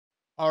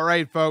All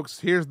right, folks.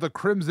 Here's the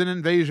Crimson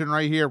Invasion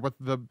right here with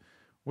the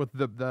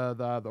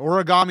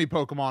origami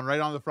Pokemon right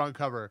on the front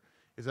cover.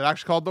 Is it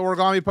actually called the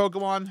origami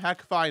Pokemon?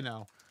 Heck if I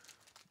know.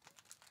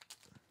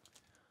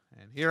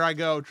 And here I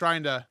go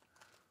trying to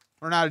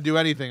learn how to do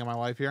anything in my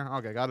life here.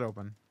 Okay, got it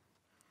open.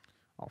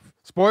 Oh,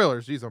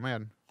 spoilers. Jeez, oh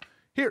man.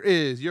 Here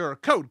is your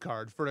code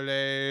card for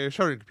today's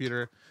showing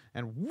computer.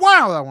 And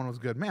wow, that one was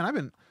good.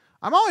 Man,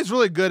 I'm always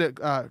really good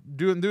at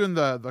doing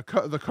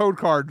the code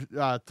card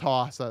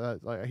toss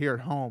like here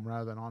at home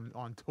rather than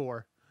on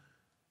tour.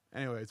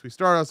 Anyways, we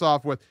start us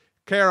off with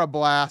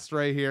Carablast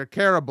right here.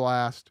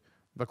 Carablast,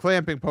 the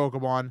clamping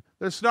Pokemon.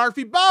 There's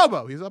Snarfy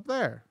Bobo. He's up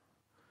there.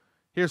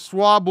 Here's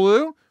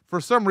Swablu. For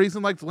some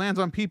reason, likes lands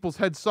on people's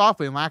heads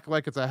softly and act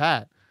like it's a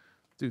hat.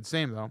 Dude,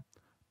 same though.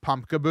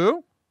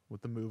 Pumpkaboo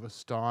with the move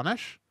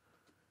Astonish.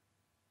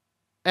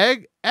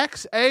 Egg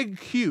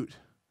Cute.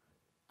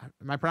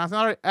 Am I pronouncing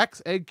that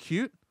right? Egg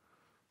Cute?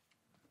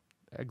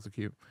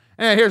 Execute.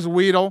 And here's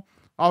Weedle,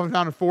 often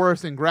found in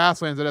forests and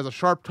grasslands that has a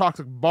sharp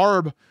toxic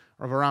barb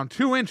of around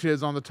 2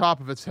 inches on the top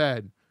of its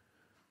head.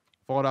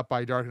 Followed up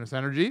by Darkness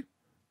Energy.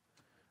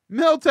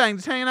 Miltank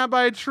just hanging out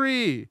by a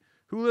tree.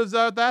 Who lives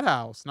out at that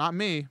house? Not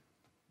me.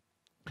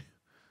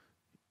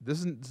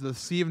 This is the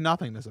Sea of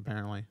Nothingness,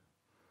 apparently.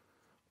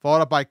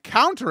 Followed up by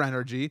Counter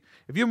Energy.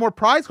 If you have more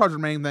prize cards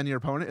remaining than your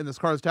opponent, and this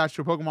card is attached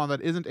to a Pokemon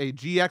that isn't a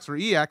GX or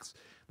EX,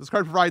 this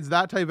card provides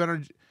that type of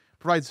energy.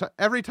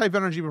 Every type of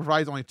energy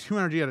provides only 2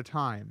 energy at a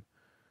time.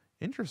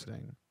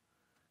 Interesting.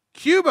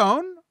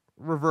 Cubone,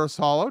 Reverse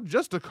Hollow,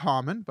 just a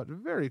common, but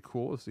very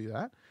cool to see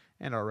that.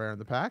 And our rare in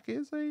the pack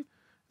is a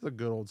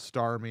good old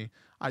Starmie.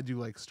 I do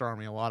like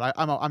Starmie a lot.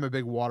 I'm a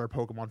big water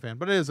Pokemon fan,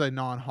 but it is a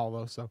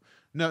non-hollow, so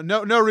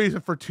no reason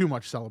for too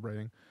much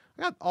celebrating.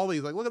 I got all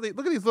these. Like look at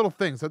these little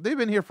things. They've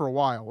been here for a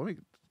while. Let me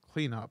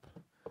clean up.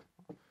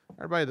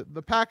 Everybody,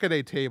 the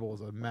Pack-A-Day table is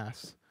a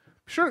mess.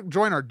 Be sure to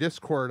join our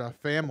Discord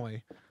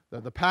family,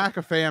 the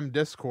Pack-A-Fam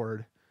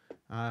Discord.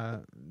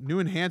 New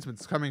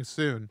enhancements coming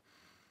soon.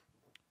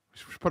 We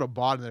should put a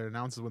bot in there that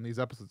announces when these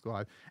episodes go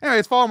live.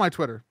 Anyways, follow my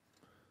Twitter.